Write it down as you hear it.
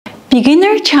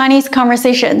Beginner Chinese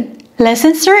Conversation,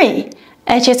 Lesson 3,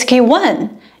 HSK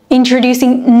 1,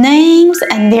 Introducing Names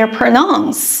and Their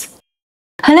Pronouns.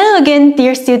 Hello again,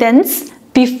 dear students.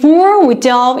 Before we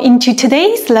delve into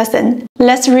today's lesson,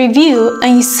 let's review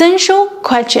an essential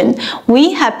question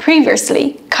we have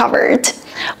previously covered.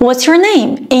 What's your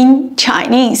name in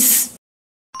Chinese?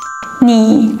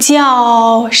 你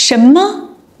叫什么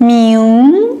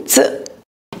名字?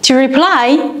 To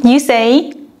reply, you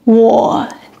say 我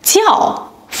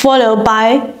叫 followed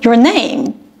by your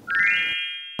name.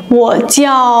 我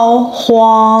叫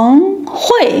黄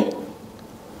慧.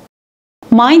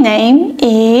 My name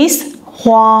is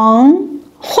Huáng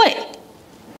Huì.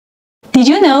 Did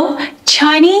you know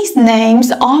Chinese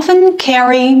names often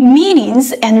carry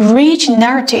meanings and rich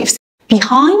narratives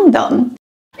behind them?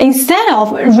 Instead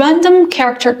of random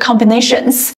character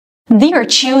combinations, they are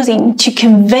choosing to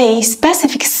convey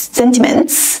specific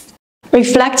sentiments,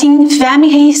 reflecting family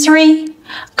history,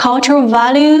 cultural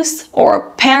values, or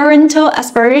parental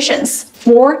aspirations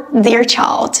for their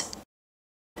child.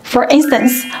 For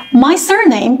instance, my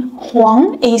surname,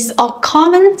 Huang, is a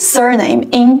common surname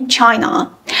in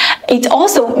China. It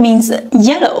also means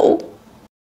yellow.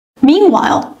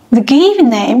 Meanwhile, the given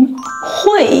name,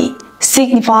 Hui,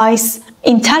 signifies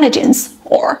intelligence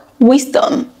or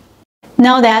wisdom.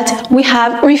 Now that we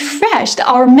have refreshed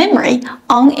our memory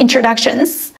on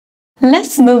introductions,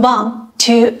 let's move on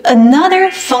to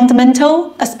another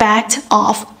fundamental aspect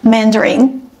of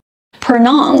Mandarin: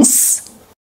 pronouns.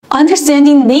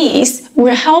 Understanding these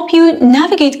will help you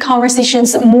navigate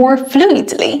conversations more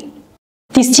fluidly.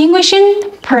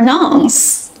 Distinguishing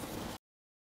pronouns.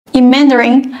 In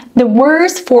Mandarin, the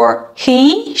words for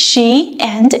he, she,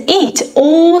 and it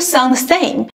all sound the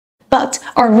same, but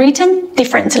are written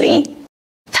differently.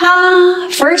 他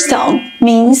first tone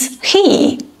means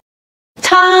he.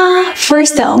 他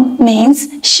first tone means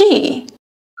she.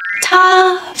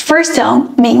 他 first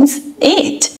tone means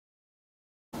it.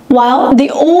 While they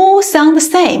all sound the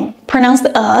same, pronounced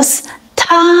as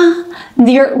他,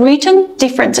 they are written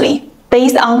differently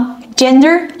based on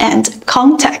gender and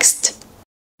context.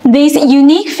 This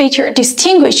unique feature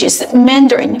distinguishes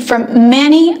Mandarin from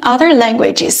many other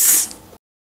languages.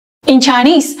 In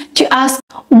Chinese, to ask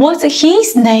what's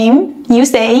his name, you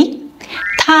say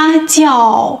他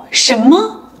叫什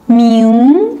么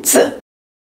名字?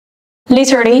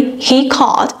 Literally, he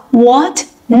called what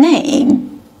name?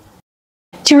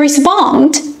 To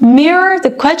respond, mirror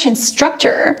the question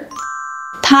structure.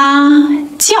 他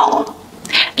叫,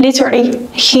 literally,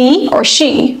 he or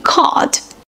she called.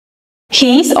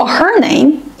 His or her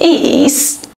name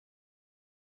is.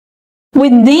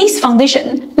 With this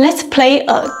foundation, let's play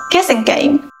a guessing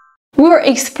game. We will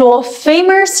explore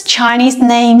famous Chinese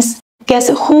names, guess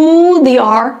who they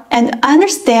are, and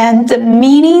understand the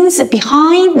meanings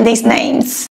behind these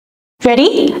names.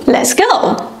 Ready? Let's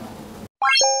go!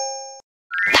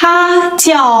 他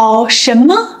叫什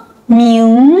么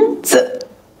名字?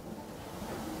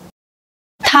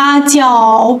 他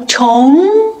叫成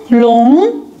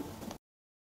龙.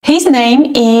 His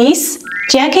name is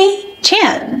Jackie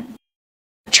Chan.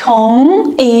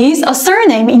 Cheng is a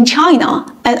surname in China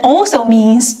and also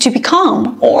means to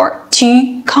become or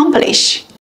to accomplish.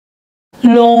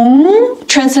 Long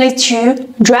translates to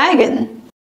dragon.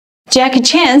 Jackie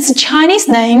Chan's Chinese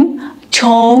name,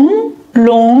 Cheng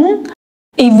Lóng,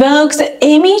 evokes the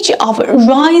image of a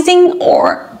rising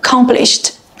or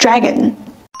accomplished dragon.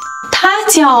 他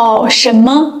叫什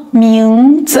么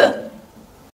名字?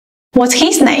 What's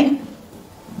his name?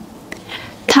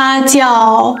 他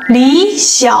叫李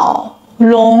小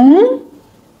龙.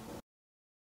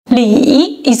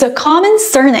 Li is a common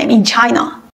surname in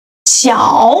China.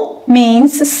 小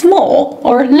means small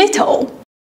or little.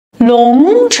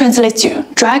 Long translates to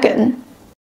dragon.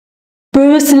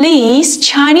 Bruce Lee's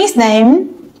Chinese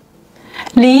name,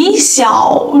 Li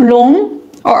Xiaolong,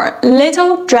 or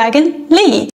Little Dragon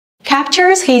Li,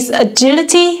 captures his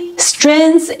agility,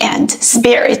 strength, and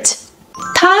spirit.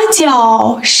 他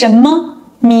叫什么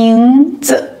名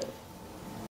字?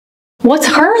 What's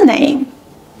her name?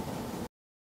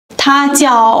 她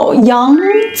叫杨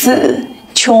子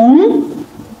琼.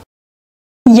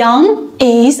 Yang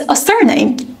is a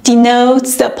surname,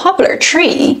 denotes the popular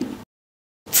tree.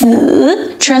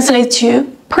 紫 translates to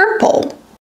purple.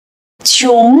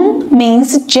 琼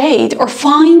means jade or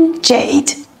fine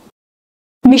jade.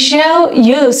 Michelle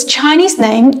Yeoh's Chinese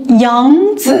name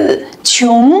Yang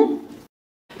Ziqiong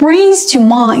brings to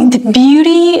mind the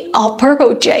beauty of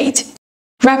purple jade,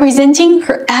 representing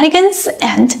her elegance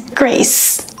and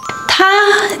grace. 她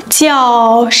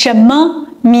叫什么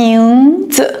名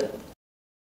字?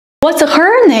 What's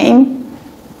her name?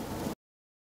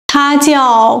 他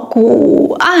叫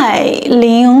谷爱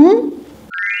凌。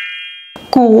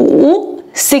谷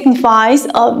signifies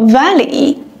a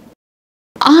valley.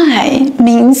 I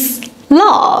means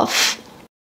love.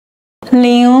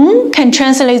 Ling can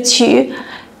translate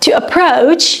to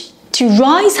approach, to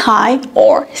rise high,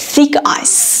 or thick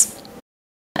ice.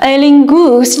 Ailing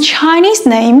Gu's Chinese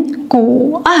name,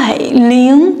 Gu Ai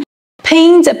Ling,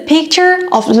 paints a picture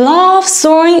of love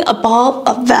soaring above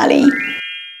a valley.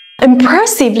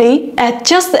 Impressively, at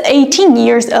just 18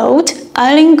 years old,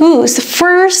 Ailing Gu's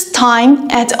first time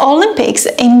at Olympics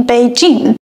in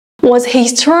Beijing was a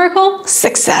historical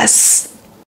success.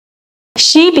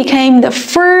 She became the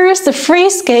first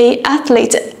free skate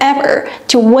athlete ever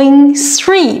to win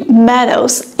 3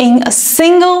 medals in a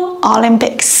single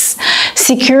Olympics,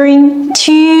 securing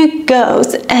 2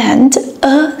 golds and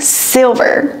a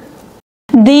silver.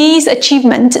 This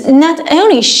achievement not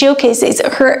only showcases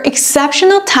her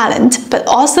exceptional talent, but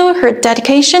also her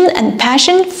dedication and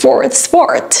passion for the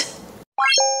sport.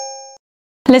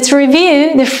 Let's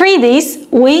review the phrases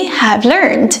we have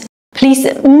learned. Please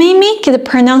mimic the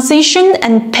pronunciation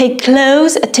and pay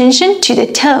close attention to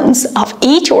the tones of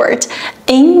each word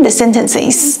in the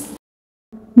sentences.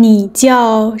 你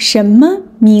叫什么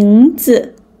名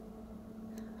字？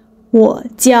我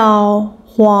叫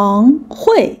黄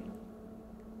慧。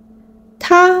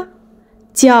他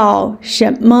叫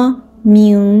什么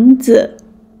名字？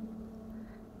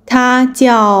他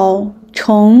叫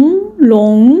成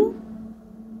龙。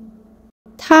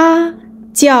他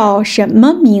叫什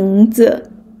么名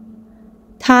字？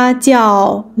他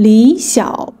叫李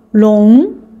小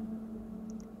龙。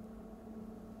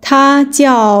他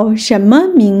叫什么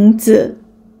名字？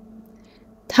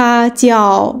他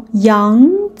叫杨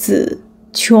子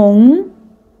琼。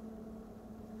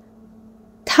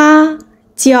他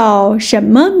叫什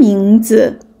么名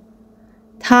字？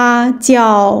他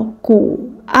叫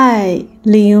谷爱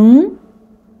凌。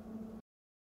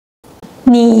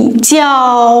你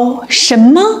叫什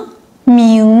么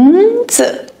名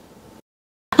字？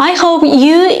 I hope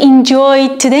you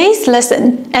enjoyed today's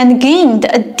lesson and gained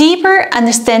a deeper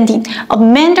understanding of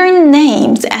Mandarin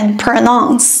names and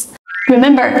pronouns.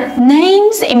 Remember,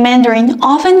 names in Mandarin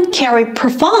often carry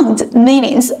profound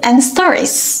meanings and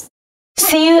stories.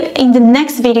 See you in the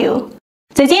next video.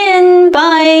 再见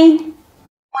，bye!